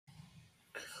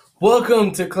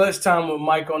Welcome to Clutch Time with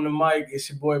Mike on the mic. It's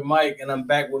your boy Mike, and I'm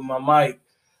back with my mic.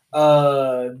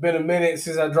 It's been a minute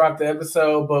since I dropped the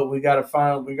episode, but we got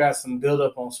some build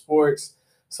up on sports,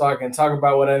 so I can talk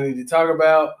about what I need to talk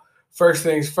about. First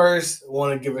things first, I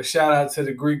want to give a shout out to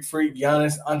the Greek freak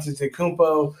Giannis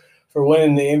Antetokounmpo for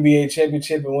winning the NBA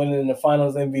championship and winning the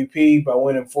Finals MVP by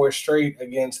winning 4 straight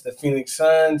against the Phoenix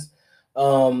Suns.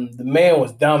 The man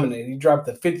was dominant. He dropped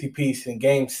a 50 piece in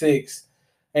Game 6.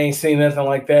 Ain't seen nothing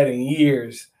like that in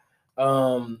years.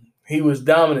 He was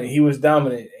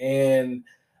dominant. And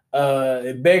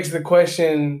it begs the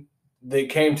question that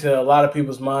came to a lot of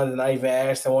people's minds, and I even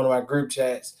asked in one of my group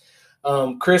chats.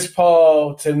 Chris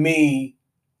Paul, to me,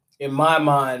 in my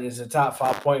mind, is a top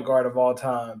 5 point guard of all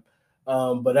time.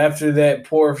 But after that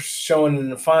poor showing in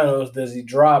the finals, does he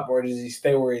drop or does he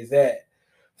stay where he's at?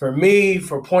 For me,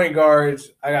 for point guards,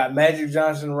 I got Magic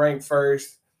Johnson ranked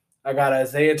first. I got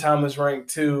Isaiah Thomas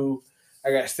ranked 2.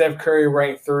 I got Steph Curry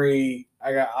ranked 3.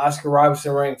 I got Oscar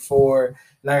Robertson ranked 4.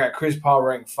 And I got Chris Paul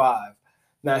ranked 5.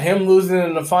 Now, him losing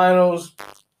in the finals,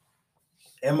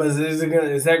 is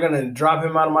that going to drop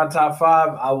him out of my top 5?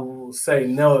 I will say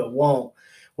no, it won't.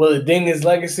 Will it ding his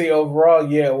legacy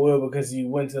overall? Yeah, it will, because you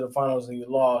went to the finals and you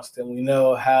lost. And we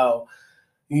know how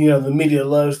the media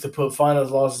loves to put finals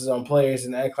losses on players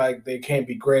and act like they can't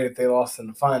be great if they lost in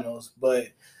the finals. But,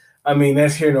 I mean,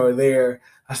 that's here nor there.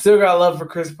 I still got love for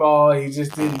Chris Paul. He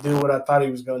just didn't do what I thought he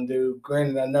was going to do.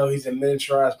 Granted, I know he's a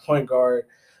miniaturized point guard,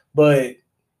 but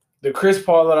the Chris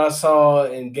Paul that I saw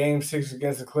in Game 6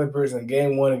 against the Clippers and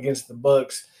Game 1 against the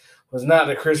Bucks was not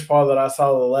the Chris Paul that I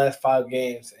saw the last 5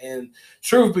 games. And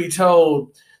truth be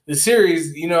told, the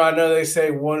series, I know they say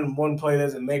one play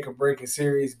doesn't make or break a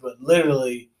series, but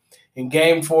literally in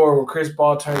Game 4 when Chris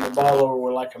Paul turned the ball over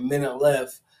with like a minute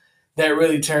left, that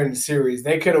really turned the series.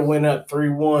 They could have went up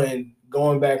 3-1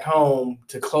 going back home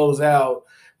to close out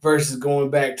versus going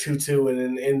back 2-2 and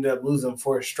then end up losing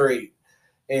 4 straight.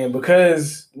 And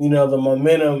because, the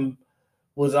momentum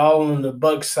was all on the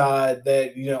Bucks side,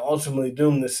 that, ultimately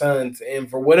doomed the Suns. And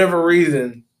for whatever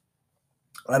reason,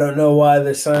 I don't know why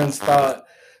the Suns thought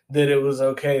that it was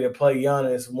okay to play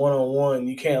Giannis one-on-one.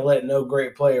 You can't let no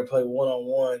great player play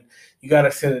one-on-one. You got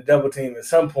to send a double team at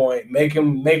some point. Make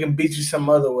him beat you some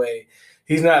other way.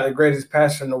 He's not the greatest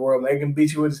passer in the world. Make him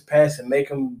beat you with his passing. Make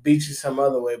him beat you some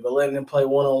other way. But letting him play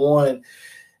one-on-one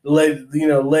led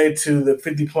to the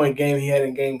 50-point game he had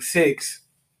in Game 6.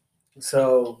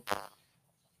 So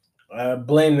I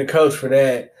blame the coach for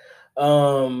that.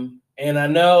 And I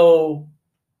know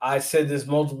I said this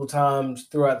multiple times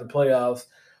throughout the playoffs,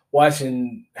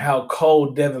 watching how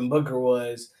cold Devin Booker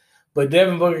was. But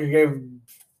Devin Booker gave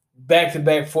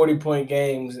back-to-back 40-point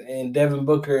games, and Devin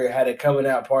Booker had a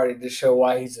coming-out party to show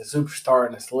why he's a superstar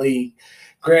in this league.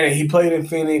 Granted, he played in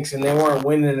Phoenix, and they weren't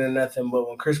winning or nothing, but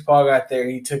when Chris Paul got there,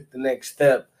 he took the next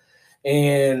step.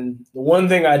 And the one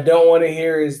thing I don't want to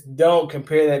hear is don't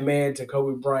compare that man to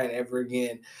Kobe Bryant ever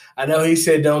again. I know he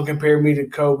said don't compare me to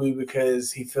Kobe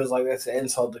because he feels like that's an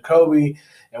insult to Kobe.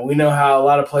 And we know how a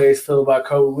lot of players feel about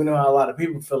Kobe. We know how a lot of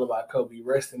people feel about Kobe.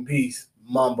 Rest in peace,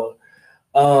 Mamba.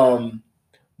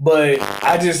 But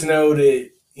I just know that,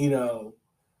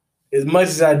 as much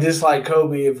as I dislike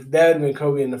Kobe, if that had been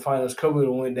Kobe in the finals, Kobe would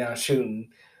have went down shooting.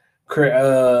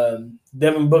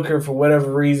 Devin Booker, for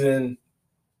whatever reason,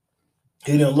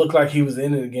 he didn't look like he was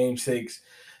in it Game 6.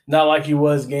 Not like he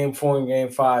was Game 4 and Game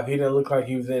 5. He didn't look like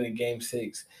he was in it Game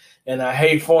 6. And I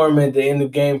hate for him at the end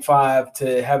of Game 5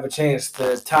 to have a chance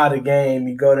to tie the game.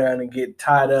 You go down and get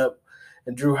tied up,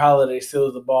 and Drew Holiday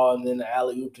steals the ball, and then the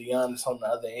alley-oop to Giannis on the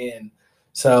other end.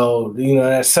 So,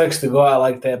 that sucks to go out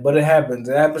like that. But it happens.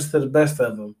 It happens to the best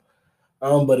of them.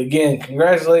 But again,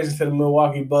 congratulations to the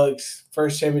Milwaukee Bucks.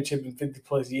 First championship in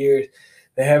 50-plus years.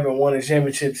 They haven't won a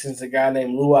championship since a guy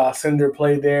named Lou Alcindor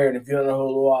played there. And if you don't know who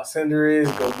Lou Alcindor is,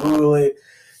 go Google it.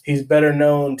 He's better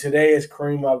known today as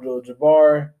Kareem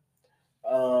Abdul-Jabbar.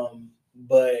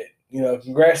 But,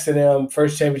 congrats to them.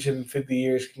 First championship in 50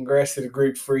 years. Congrats to the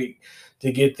Greek freak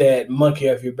to get that monkey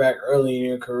off your back early in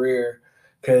your career.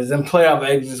 Because them playoff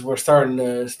exits were starting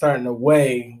to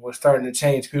weigh. We're starting to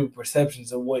change people's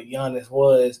perceptions of what Giannis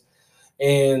was.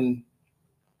 And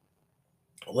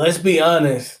let's be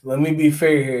honest. Let me be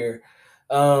fair here.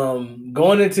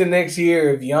 Going into next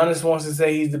year, if Giannis wants to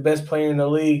say he's the best player in the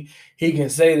league, he can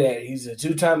say that. He's a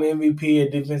 2-time MVP, a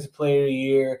Defensive Player of the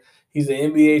Year. He's an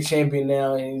NBA champion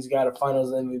now, and he's got a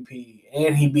Finals MVP.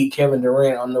 And he beat Kevin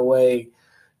Durant on the way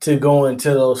to go into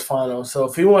those finals. So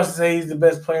if he wants to say he's the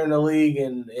best player in the league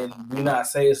and do not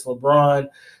say it's LeBron,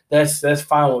 that's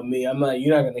fine with me. You're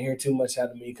not going to hear too much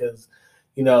out of me because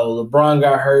LeBron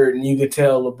got hurt, and you could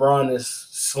tell LeBron is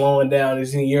slowing down.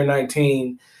 He's in year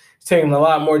 19. He's taking a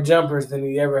lot more jumpers than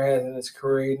he ever has in his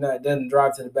career. He doesn't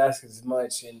drive to the basket as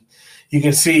much, and you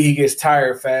can see he gets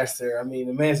tired faster. I mean,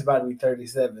 the man's about to be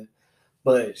 37.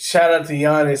 But shout out to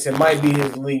Giannis. It might be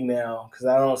his league now because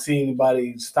I don't see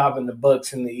anybody stopping the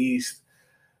Bucks in the East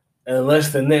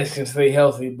unless the Nets can stay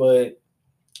healthy. But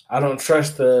I don't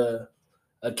trust a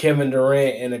Kevin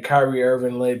Durant and a Kyrie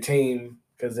Irving led team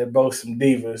because they're both some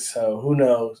divas. So who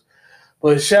knows?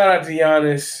 But shout out to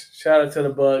Giannis. Shout out to the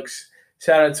Bucks.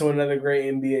 Shout out to another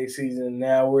great NBA season.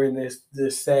 Now we're in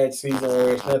this sad season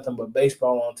where it's nothing but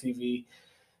baseball on TV.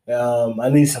 I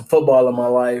need some football in my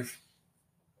life.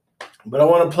 But I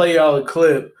want to play y'all a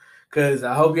clip because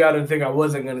I hope y'all didn't think I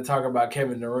wasn't going to talk about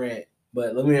Kevin Durant.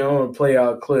 But I want to play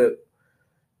y'all a clip,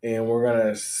 and we're going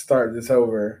to start this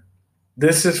over.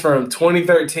 This is from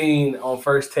 2013 on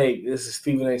First Take. This is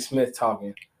Stephen A. Smith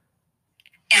talking.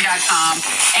 .com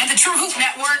and the True Hoop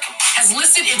Network has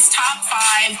listed its top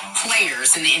 5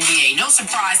 players in the NBA. No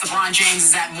surprise, LeBron James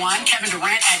is at 1, Kevin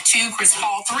Durant at 2, Chris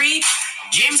Paul 3,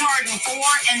 James Harden 4,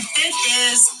 and 5th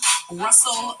is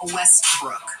Russell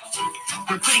Westbrook.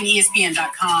 We're putting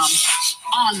ESPN.com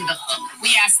on the hook.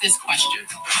 We asked this question.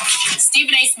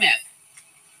 Stephen A. Smith,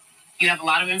 you have a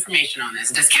lot of information on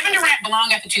this. Does Kevin Durant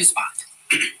belong at the 2 spot?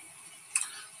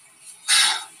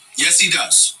 Yes, he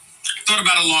does. Thought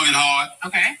about it long and hard.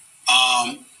 Okay.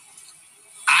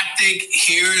 I think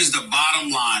here's the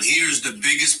bottom line. Here's the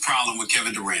biggest problem with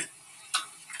Kevin Durant.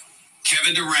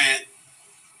 Kevin Durant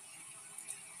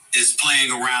is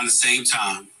playing around the same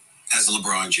time as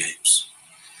LeBron James.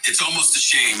 It's almost a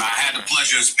shame. I had the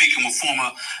pleasure of speaking with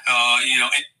former,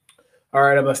 All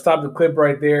right, I'm going to stop the clip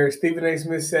right there. Stephen A.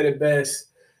 Smith said it best.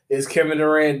 Is Kevin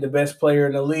Durant the best player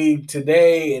in the league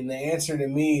today? And the answer to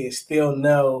me is still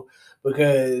no,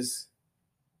 because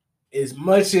as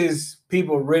much as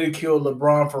people ridicule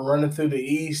LeBron for running through the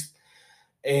East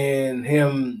and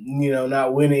him,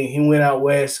 not winning, he went out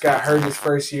West, got hurt his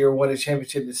first year, won a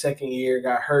championship the second year,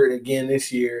 got hurt again this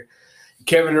year.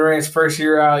 Kevin Durant's first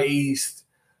year out East,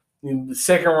 the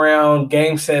second round,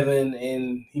 Game 7,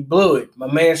 and he blew it.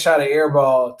 My man shot an air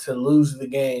ball to lose the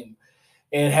game.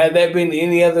 And had that been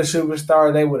any other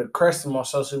superstar, they would have crushed him on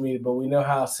social media, but we know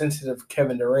how sensitive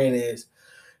Kevin Durant is.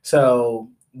 So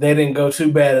they didn't go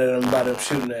too bad at him about him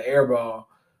shooting an air ball.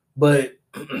 But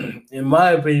in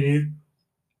my opinion,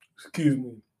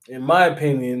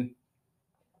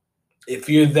 if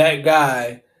you're that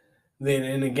guy, then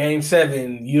in the Game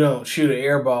 7, you don't shoot an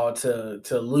air ball to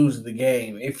lose the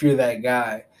game if you're that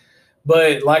guy.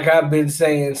 But like I've been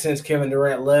saying since Kevin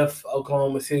Durant left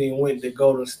Oklahoma City and went to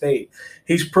Golden State,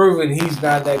 he's proven he's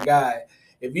not that guy.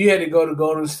 If you had to go to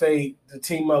Golden State to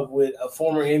team up with a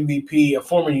former MVP, a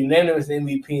former unanimous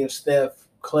MVP of Steph,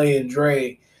 Clay, and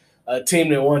Dre, a team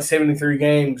that won 73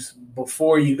 games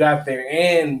before you got there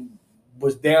and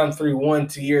was down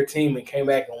 3-1 to your team and came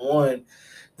back and won,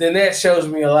 then that shows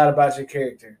me a lot about your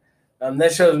character.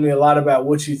 That shows me a lot about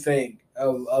what you think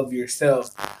of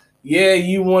yourself. Yeah,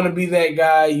 you want to be that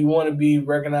guy. You want to be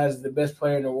recognized as the best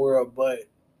player in the world. But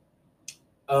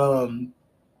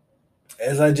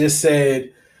as I just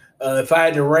said, if I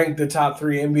had to rank the top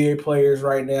 3 NBA players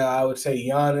right now, I would say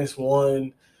Giannis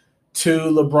 1, 2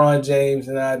 LeBron James,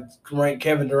 and I'd rank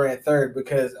Kevin Durant 3rd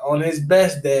because on his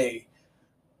best day,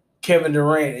 Kevin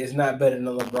Durant is not better than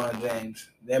LeBron James.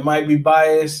 That might be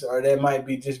biased or that might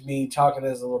be just me talking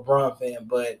as a LeBron fan.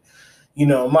 But,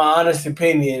 my honest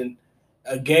opinion,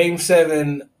 a Game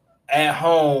 7 at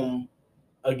home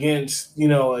against,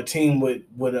 a team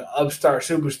with an upstart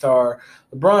superstar,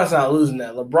 LeBron's not losing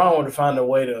that. LeBron would have found a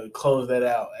way to close that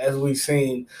out. As we've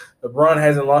seen, LeBron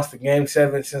hasn't lost a Game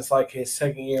 7 since like his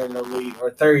second year in the league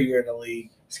or third year in the league,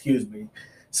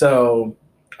 So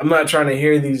I'm not trying to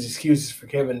hear these excuses for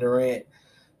Kevin Durant.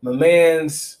 My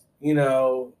man's,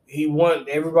 he want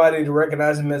everybody to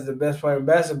recognize him as the best player in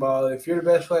basketball. If you're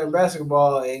the best player in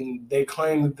basketball and they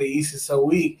claim that the East is so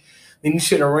weak, then you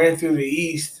should have ran through the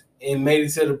East and made it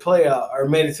to the playoff or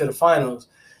made it to the finals.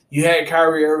 You had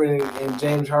Kyrie Irving and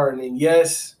James Harden. And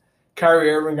yes, Kyrie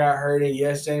Irving got hurt, and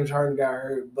yes, James Harden got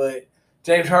hurt, but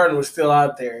James Harden was still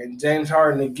out there. And James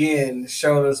Harden, again,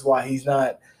 showed us why he's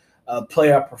not a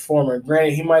playoff performer.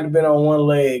 Granted, he might have been on one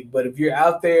leg, but if you're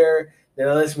out there, then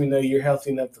it lets me know you're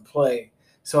healthy enough to play.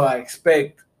 So I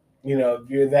expect, if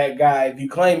you're that guy, if you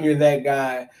claim you're that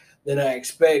guy, then I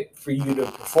expect for you to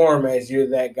perform as you're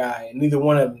that guy. And neither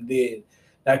one of them did.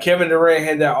 Now, Kevin Durant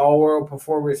had that all-world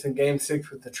performance in Game 6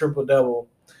 with the triple-double.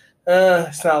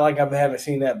 It's not like I haven't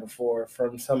seen that before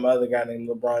from some other guy named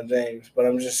LeBron James. But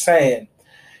I'm just saying,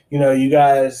 you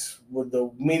guys, with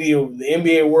the media, the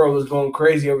NBA world was going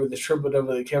crazy over the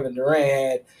triple-double that Kevin Durant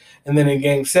had. And then in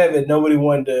Game 7, nobody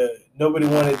wanted nobody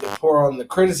wanted to pour on the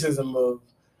criticism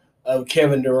of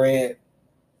Kevin Durant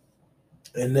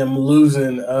and them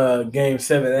losing Game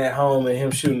 7 at home and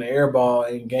him shooting the air ball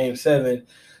in Game 7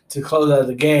 to close out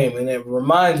the game. And it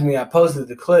reminds me, I posted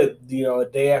the clip, a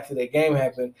day after that game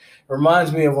happened. It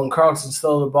reminds me of when Carlson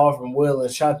stole the ball from Will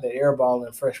and shot the air ball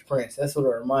in Fresh Prince. That's what it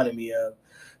reminded me of.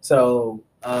 So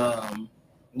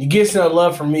you get some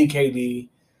love from me, KD.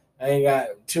 I ain't got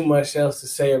too much else to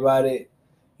say about it.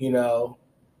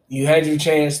 You had your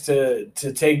chance to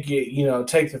take it,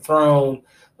 take the throne.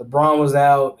 LeBron was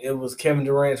out. It was Kevin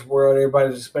Durant's world. Everybody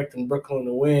was expecting Brooklyn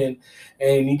to win,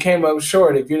 and you came up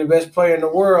short. If you're the best player in the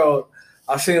world,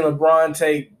 I've seen LeBron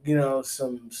take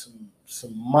some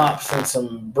mops and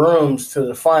some brooms to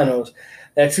the finals.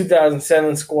 That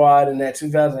 2007 squad and that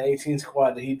 2018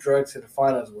 squad that he dragged to the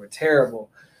finals were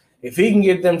terrible. If he can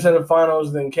get them to the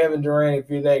finals, then Kevin Durant, if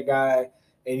you're that guy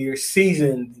and you're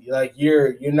seasoned, like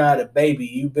you're not a baby,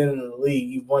 you've been in the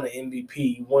league, you've won an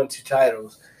MVP, you won 2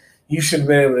 titles. You should have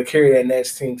been able to carry that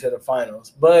Nets team to the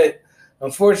finals. But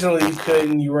unfortunately, you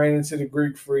couldn't. You ran into the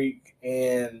Greek Freak,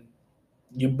 and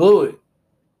you blew it.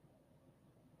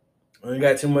 I ain't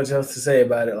got too much else to say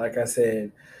about it, like I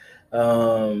said.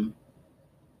 Kevin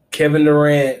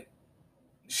Durant,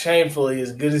 shamefully,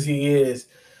 as good as he is,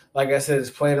 like I said, is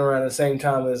playing around the same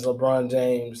time as LeBron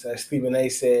James, as Stephen A.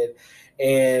 said.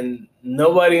 And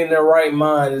nobody in their right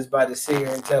mind is about to sit here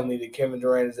and tell me that Kevin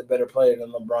Durant is a better player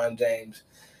than LeBron James.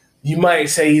 You might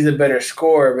say he's a better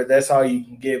scorer, but that's all you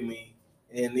can give me.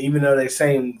 And even though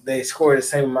they score the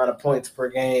same amount of points per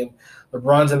game,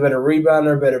 LeBron's a better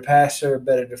rebounder, better passer,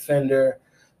 better defender,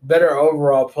 better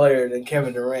overall player than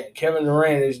Kevin Durant. Kevin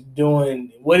Durant is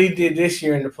doing what he did this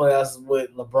year in the playoffs is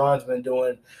what LeBron's been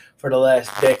doing for the last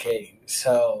decade.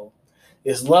 So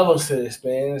it's levels to this,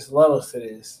 man. It's levels to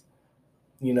this.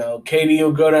 KD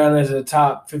will go down as a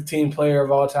top 15 player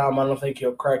of all time. I don't think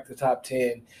he'll crack the top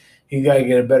 10. He got to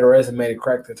get a better resume to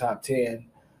crack the top 10.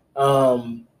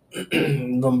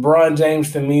 LeBron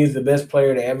James, to me, is the best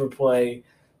player to ever play.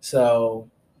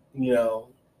 So,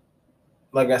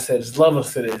 like I said, it's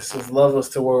levels to this. It's levels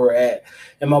to where we're at.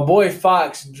 And my boy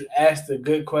Fox asked a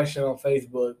good question on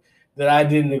Facebook that I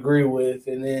didn't agree with.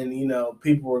 And then,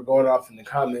 people were going off in the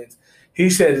comments. He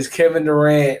said, is Kevin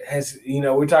Durant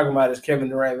we're talking about is Kevin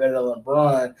Durant better than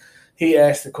LeBron? He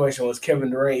asked the question, was Kevin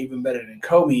Durant even better than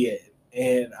Kobe yet?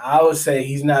 And I would say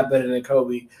he's not better than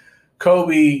Kobe.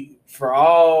 Kobe, for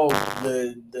all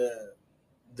the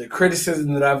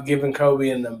criticism that I've given Kobe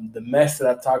and the mess that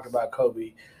I've talked about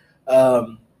Kobe,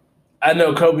 I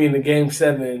know Kobe in the Game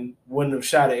 7 wouldn't have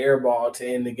shot an air ball to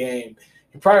end the game.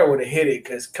 He probably would have hit it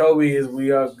because Kobe, as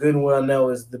we are good and well know,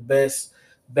 is the best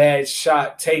bad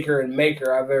shot taker and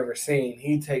maker I've ever seen.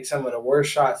 He takes some of the worst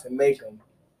shots and make them.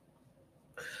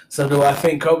 So do I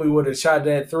think Kobe would have shot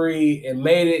that 3 and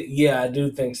made it? Yeah, I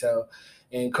do think so.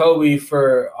 And Kobe,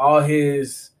 for all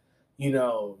his,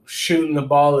 shooting the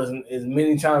ball as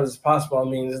many times as possible. I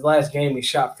mean, his last game he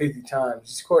shot 50 times.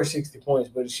 He scored 60 points,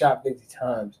 but he shot 50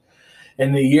 times.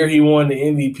 And the year he won the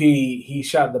MVP, he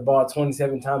shot the ball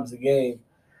 27 times a game.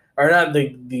 Or not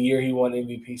the year he won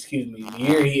MVP, excuse me. The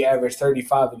year he averaged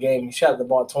 35 a game, he shot the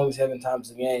ball 27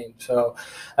 times a game. So,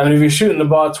 I mean, if you're shooting the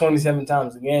ball 27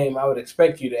 times a game, I would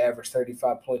expect you to average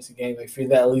 35 points a game if you're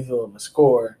that lethal of a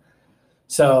scorer.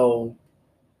 So,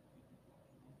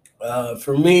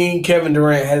 for me, Kevin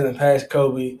Durant hasn't passed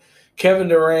Kobe. Kevin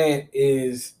Durant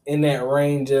is in that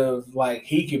range of, like,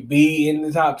 he could be in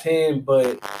the top 10,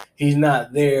 but he's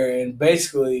not there. And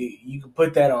basically, you can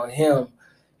put that on him.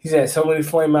 He's had so many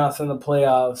flameouts in the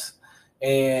playoffs,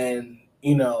 and,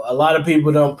 a lot of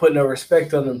people don't put no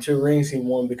respect on them 2 rings he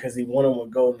won because he won them with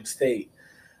Golden State.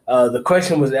 The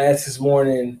question was asked this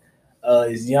morning,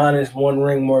 is Giannis 1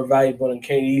 ring more valuable than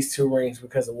KD's 2 rings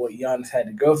because of what Giannis had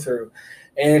to go through?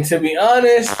 And to be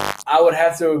honest, I would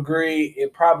have to agree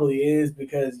it probably is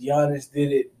because Giannis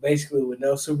did it basically with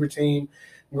no super team.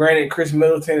 Granted, Chris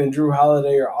Middleton and Drew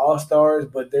Holiday are all-stars,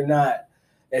 but they're not,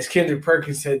 as Kendrick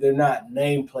Perkins said, they're not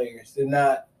name players.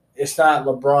 It's not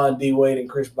LeBron, D. Wade, and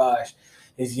Chris Bosh.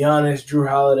 It's Giannis, Drew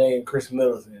Holiday, and Chris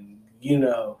Middleton.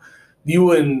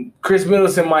 Chris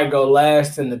Middleton might go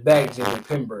last in the back, Jimmy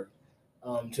Pembroke,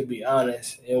 to be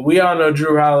honest. And we all know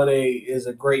Drew Holiday is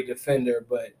a great defender,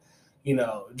 but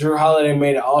Drew Holiday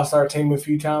made an all-star team a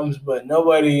few times, but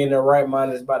nobody in their right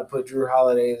mind is about to put Drew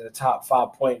Holiday as a top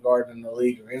 5 point guard in the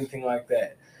league or anything like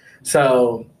that.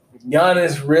 So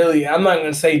Giannis really, I'm not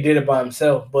going to say he did it by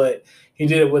himself, but he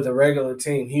did it with a regular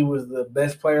team. He was the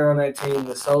best player on that team,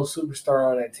 the sole superstar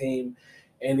on that team,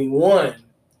 and he won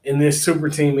in this super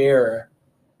team era.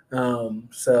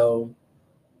 So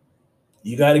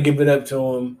you got to give it up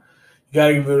to him. You got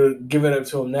to give it up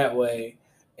to him that way.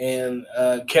 And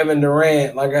Kevin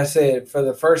Durant, like I said, for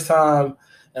the first time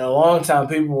in a long time,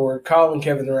 people were calling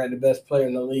Kevin Durant the best player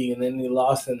in the league, and then he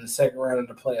lost in the second round of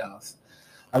the playoffs.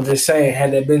 I'm just saying,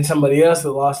 had there been somebody else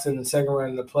that lost in the second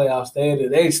round of the playoffs,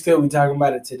 they'd still be talking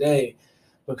about it today,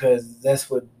 because that's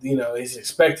what is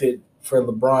expected for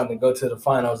LeBron to go to the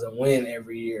finals and win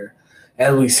every year.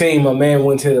 As we've seen, my man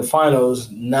went to the finals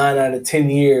 9 out of 10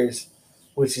 years,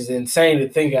 which is insane to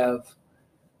think of.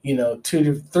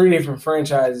 3 different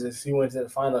franchises. He went to the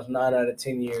finals 9 out of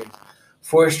 10 years.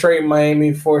 4 straight in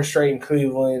Miami, 4 straight in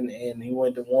Cleveland, and he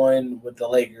went to 1 with the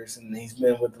Lakers, and he's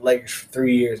been with the Lakers for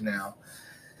 3 years now.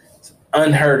 It's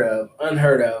unheard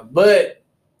of. But,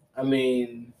 I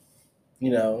mean,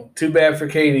 too bad for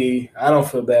KD. I don't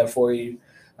feel bad for you.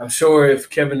 I'm sure if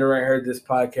Kevin Durant heard this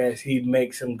podcast, he'd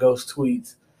make some ghost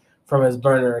tweets from his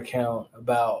burner account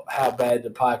about how bad the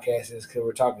podcast is because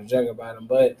we're talking junk about him.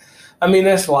 But, I mean,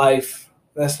 that's life.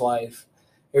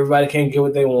 Everybody can't get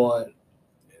what they want.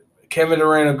 Kevin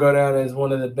Durant will go down as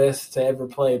one of the best to ever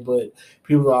play, but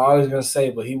people are always going to say,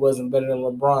 but he wasn't better than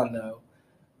LeBron, though.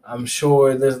 I'm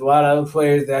sure there's a lot of other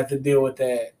players that have to deal with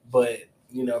that. But,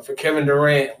 for Kevin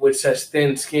Durant with such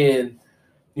thin skin,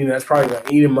 that's probably going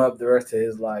to eat him up the rest of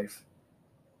his life.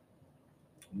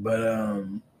 But,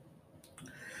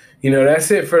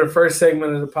 that's it for the first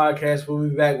segment of the podcast. We'll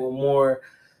be back with more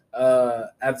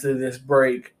after this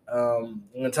break. I'm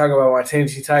going to talk about my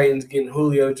Tennessee Titans getting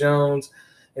Julio Jones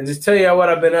and just tell you what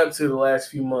I've been up to the last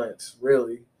few months,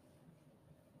 really.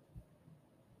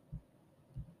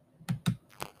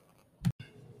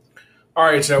 All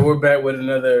right, y'all, we're back with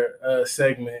another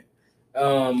segment.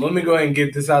 Let me go ahead and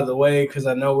get this out of the way because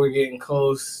I know we're getting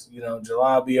close.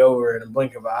 July will be over in a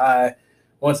blink of an eye.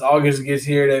 Once August gets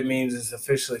here, that means it's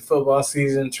officially football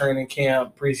season, training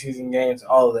camp, preseason games,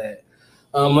 all of that.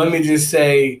 Let me just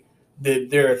say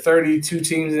that there are 32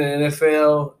 teams in the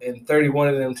NFL, and 31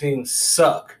 of them teams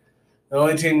suck. The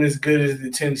only team that's good is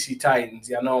the Tennessee Titans.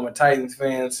 Y'all know I'm a Titans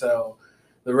fan, so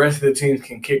the rest of the teams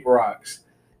can kick rocks.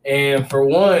 And for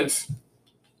once,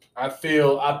 I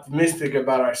feel optimistic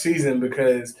about our season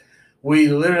because we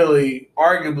literally,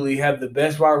 arguably, have the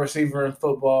best wide receiver in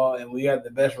football, and we have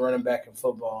the best running back in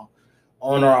football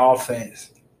on our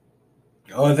offense.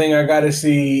 The only thing I got to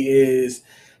see is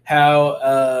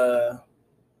how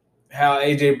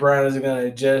A.J. Brown is going to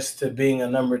adjust to being a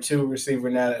number 2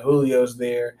 receiver now that Julio's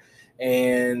there,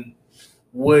 and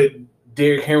what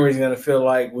Derrick Henry's going to feel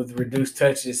like with reduced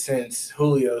touches since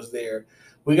Julio's there.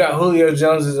 We got Julio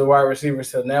Jones as a wide receiver,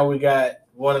 so now we got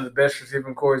one of the best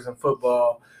receiving corps in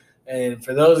football. And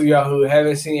for those of y'all who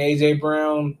haven't seen A.J.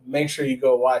 Brown, make sure you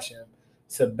go watch him.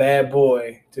 It's a bad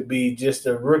boy to be just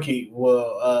a rookie.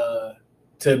 To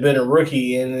have been a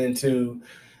rookie and then to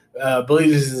believe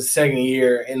this is his second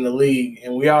year in the league.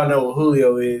 And we all know what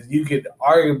Julio is. You could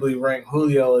arguably rank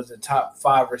Julio as a top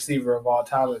 5 receiver of all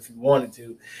time if you wanted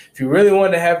to. If you really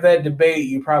wanted to have that debate,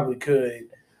 you probably could.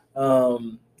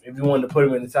 If you wanted to put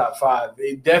him in the top 5,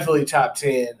 definitely top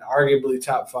 10, arguably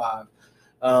top 5.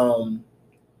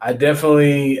 I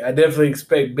definitely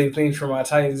expect big things from my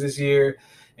Titans this year,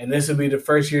 and this will be the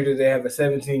first year that they have a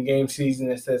 17-game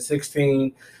season instead of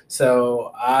 16.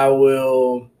 So I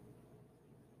will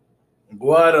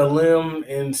go out on a limb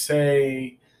and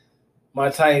say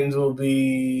my Titans will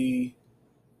be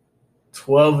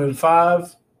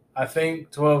 12-5. I think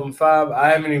 12-5. I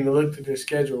haven't even looked at their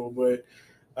schedule, but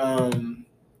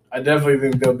I definitely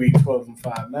think they'll be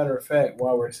 12-5. Matter of fact,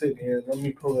 while we're sitting here, let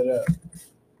me pull it up.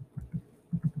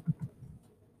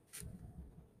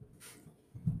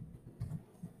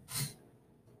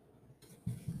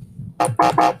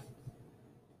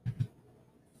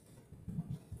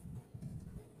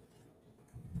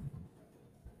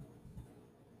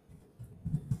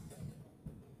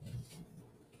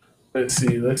 Let's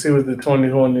see what the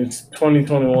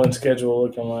 2021 schedule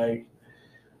looking like.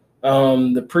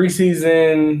 The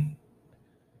preseason,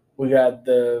 we got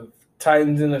the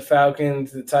Titans and the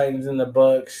Falcons, the Titans and the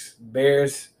Bucks,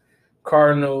 Bears,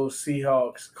 Cardinals,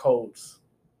 Seahawks, Colts.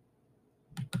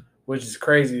 Which is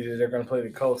crazy that they're going to play the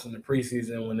Colts in the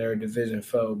preseason when they're a division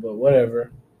foe, but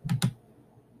whatever.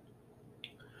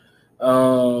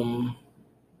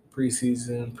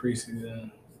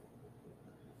 Preseason.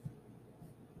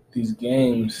 These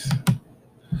games.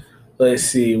 Let's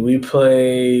see. We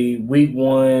play week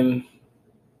 1.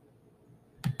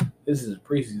 This is a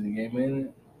preseason game, isn't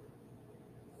it?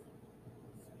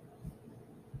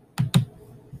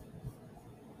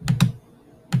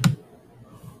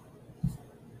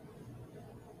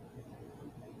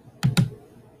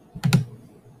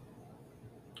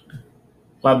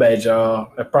 My bad,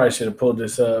 y'all. I probably should have pulled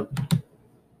this up.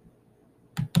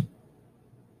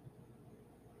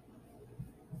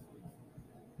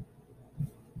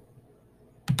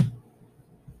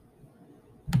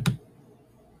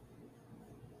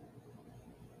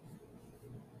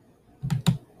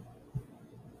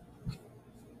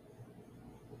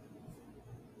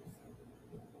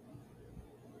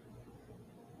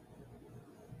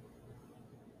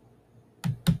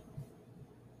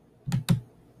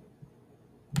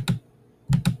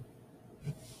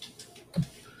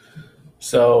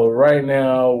 So right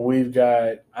now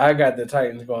I got the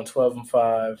Titans going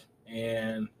 12-5,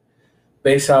 and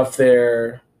based off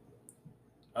their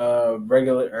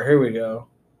regular, or here we go.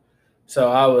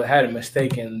 So had a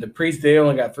mistake in they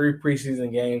only got 3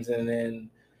 preseason games and then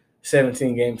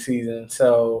 17 game season.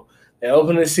 So they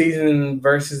open the season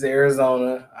versus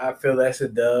Arizona. I feel that's a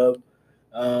dub.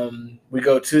 We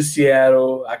go to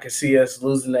Seattle. I can see us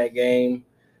losing that game.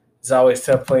 It's always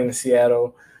tough playing in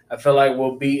Seattle. I feel like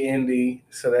we'll beat Indy,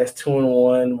 so that's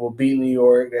 2-1. We'll beat New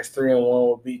York, that's 3-1.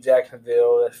 We'll beat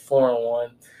Jacksonville, that's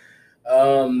 4-1.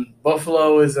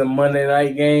 Buffalo is a Monday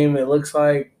night game. It looks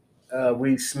like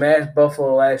we smashed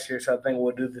Buffalo last year, so I think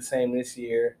we'll do the same this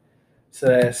year. So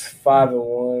that's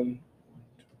 5-1.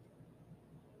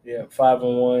 Yeah,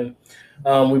 5-1.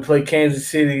 We play Kansas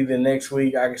City the next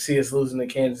week. I can see us losing to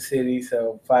Kansas City,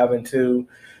 so 5-2.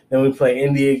 Then we play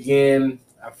Indy again.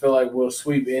 I feel like we'll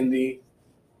sweep Indy.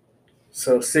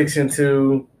 So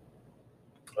 6-2.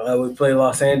 We play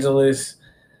Los Angeles.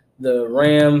 The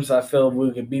Rams, I feel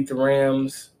we can beat the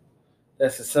Rams.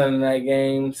 That's a Sunday night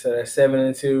game, so that's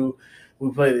 7-2.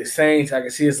 We play the Saints. I can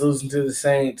see us losing to the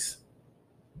Saints.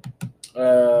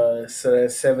 So that's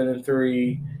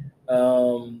 7-3.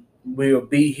 We'll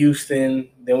beat Houston.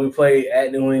 Then we play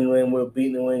at New England. We'll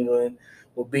beat New England.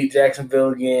 We'll beat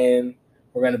Jacksonville again.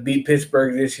 We're going to beat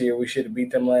Pittsburgh this year. We should have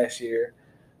beat them last year.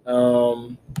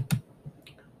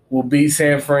 We'll beat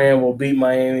San Fran. We'll beat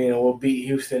Miami, and we'll beat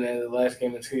Houston in the last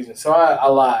game of the season. So I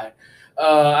lied.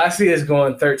 I see us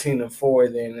going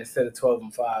 13-4 then instead of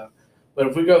 12-5. But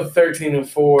if we go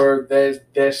 13-4,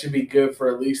 that should be good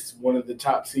for at least one of the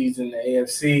top seeds in the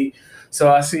AFC.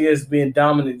 So I see us being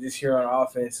dominant this year on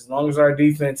offense. As long as our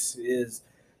defense is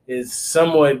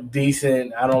somewhat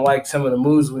decent. I don't like some of the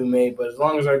moves we made, but as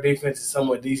long as our defense is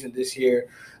somewhat decent this year,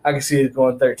 I can see us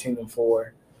going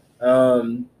 13-4.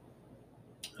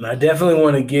 And I definitely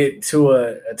want to get to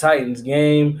a Titans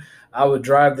game. I would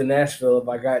drive to Nashville if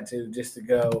I got to, just to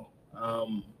go.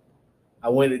 I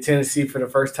went to Tennessee for the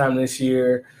first time this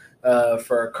year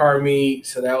for a car meet,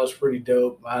 so that was pretty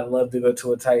dope. I'd love to go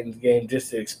to a Titans game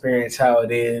just to experience how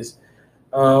it is.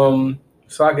 So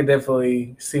I could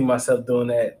definitely see myself doing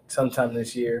that sometime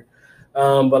this year.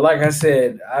 But like I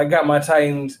said, I got my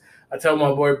Titans. I told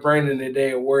my boy Brandon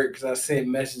today at work because I sent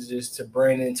messages to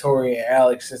Brandon, Tori, and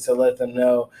Alex just to let them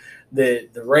know that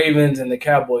the Ravens and the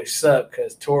Cowboys suck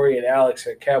because Tori and Alex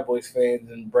are Cowboys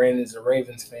fans and Brandon's a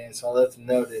Ravens fan. So I let them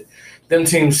know that them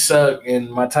teams suck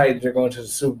and my Titans are going to the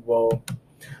Super Bowl.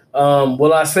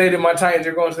 Will I say that my Titans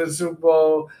are going to the Super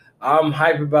Bowl? I'm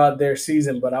hype about their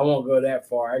season, but I won't go that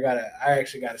far. I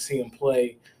actually gotta see them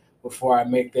play before I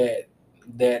make that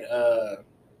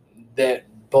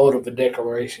bold of a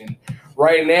declaration.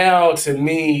 Right now, to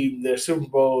me, the Super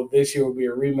Bowl this year will be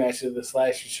a rematch of this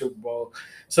last year's Super Bowl.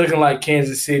 It's looking like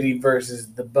Kansas City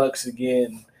versus the Bucs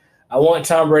again. I want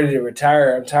Tom Brady to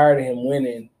retire. I'm tired of him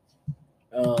winning.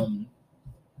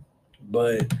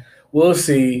 But we'll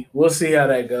see. We'll see how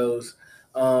that goes.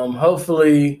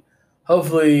 Hopefully,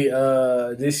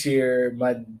 this year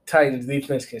my Titans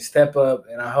defense can step up,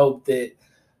 and I hope that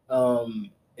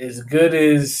as good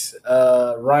as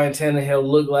Ryan Tannehill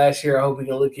looked last year, I hope he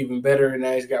can look even better, and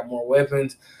now he's got more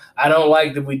weapons. I don't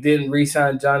like that we didn't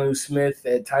re-sign Jonnu Smith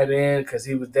at tight end because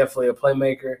he was definitely a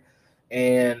playmaker,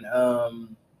 and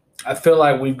I feel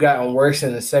like we've gotten worse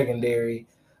in the secondary,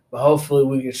 but hopefully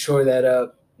we can shore that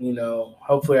up.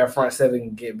 Hopefully our front seven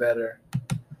can get better.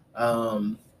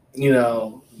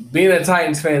 Being a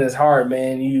Titans fan is hard,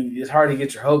 man. It's hard to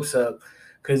get your hopes up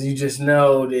because you just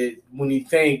know that when you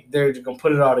think they're going to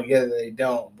put it all together, they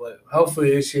don't. But hopefully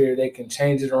this year they can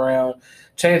change it around,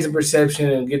 change the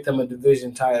perception, and get them a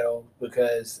division title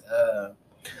because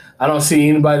I don't see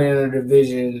anybody in the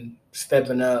division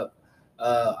stepping up.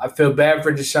 I feel bad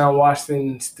for Deshaun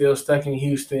Watson still stuck in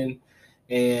Houston.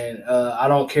 And I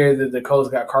don't care that the Colts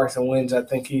got Carson Wentz. I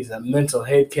think he's a mental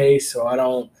head case, so I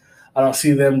don't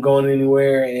see them going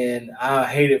anywhere. And I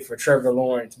hate it for Trevor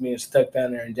Lawrence being stuck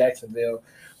down there in Jacksonville,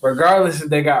 regardless if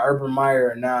they got Urban Meyer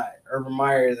or not. Urban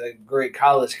Meyer is a great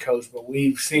college coach, but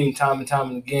we've seen time and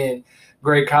time again,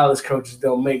 great college coaches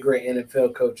don't make great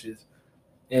NFL coaches,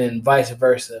 and vice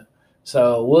versa.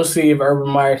 So we'll see if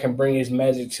Urban Meyer can bring his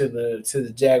magic to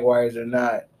the Jaguars or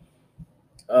not.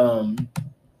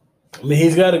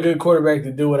 He's got a good quarterback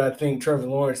to do it. I think Trevor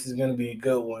Lawrence is going to be a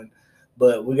good one,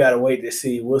 but we got to wait to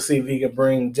see. We'll see if he can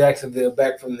bring Jacksonville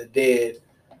back from the dead.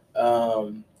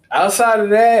 Outside of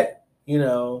that,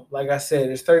 like I said,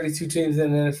 there's 32 teams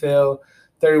in the NFL.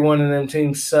 31 of them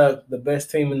teams suck. The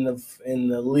best team in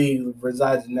the league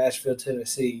resides in Nashville,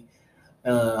 Tennessee.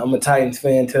 I'm a Titans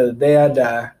fan till the day I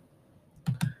die.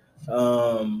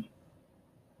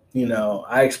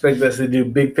 I expect us to do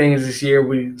big things this year.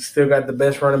 We still got the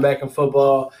best running back in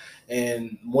football.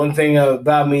 And one thing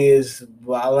about me is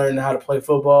I learned how to play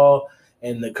football,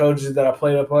 and the coaches that I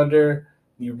played up under,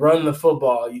 you run the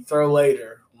football, you throw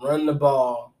later, run the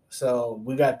ball. So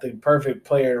we got the perfect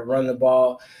player to run the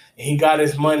ball. And he got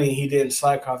his money. He didn't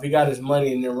slack off. He got his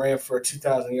money and then ran for a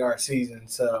 2,000-yard season.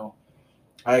 So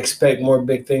I expect more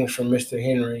big things from Mr.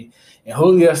 Henry. And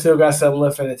Julio still got something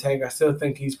left in the tank. I still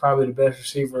think he's probably the best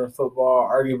receiver in football,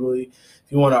 arguably.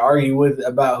 If you want to argue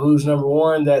about who's number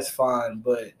one, that's fine.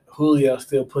 But Julio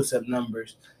still puts up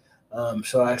numbers.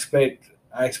 So I expect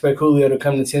Julio to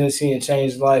come to Tennessee and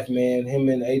change his life, man. Him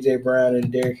and A.J. Brown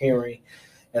and Derrick Henry.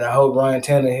 And I hope Ryan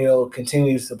Tannehill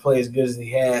continues to play as good as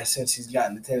he has since he's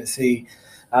gotten to Tennessee.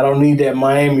 I don't need that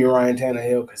Miami Ryan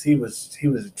Tannehill because he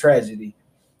was a tragedy.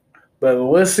 But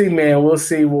we'll see, man. We'll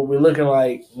see what we're looking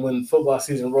like when football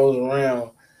season rolls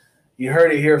around. You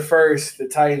heard it here first. The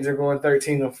Titans are going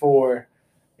 13-4,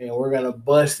 and we're gonna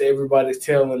bust everybody's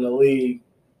tail in the league.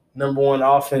 Number one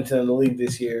offense in the league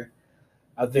this year.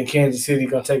 I think Kansas City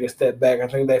gonna take a step back. I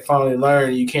think they finally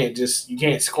learned you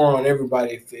can't score on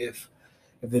everybody if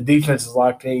the defense is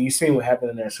locked in. You seen what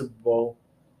happened in that Super Bowl.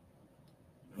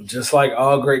 Just like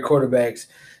all great quarterbacks,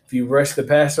 if you rush the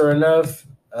passer enough,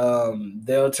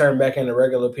 they'll turn back into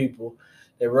regular people.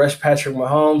 They rushed Patrick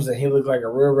Mahomes, and he looked like a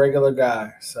real regular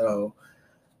guy. So,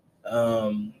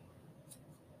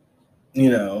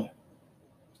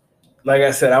 like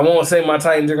I said, I won't say my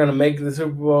Titans are going to make the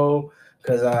Super Bowl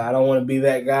because I don't want to be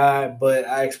that guy, but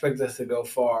I expect us to go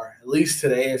far, at least to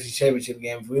the AFC Championship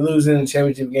game. If we lose in the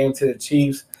championship game to the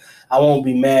Chiefs, I won't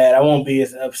be mad. I won't be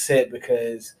as upset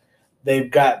because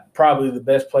they've got probably the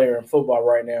best player in football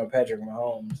right now, Patrick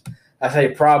Mahomes. I say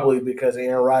probably because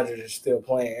Aaron Rodgers is still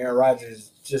playing. Aaron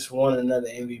Rodgers just won another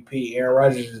MVP. Aaron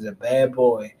Rodgers is a bad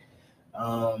boy.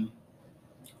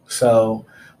 So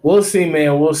we'll see,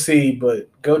 man. We'll see. But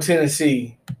go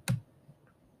Tennessee.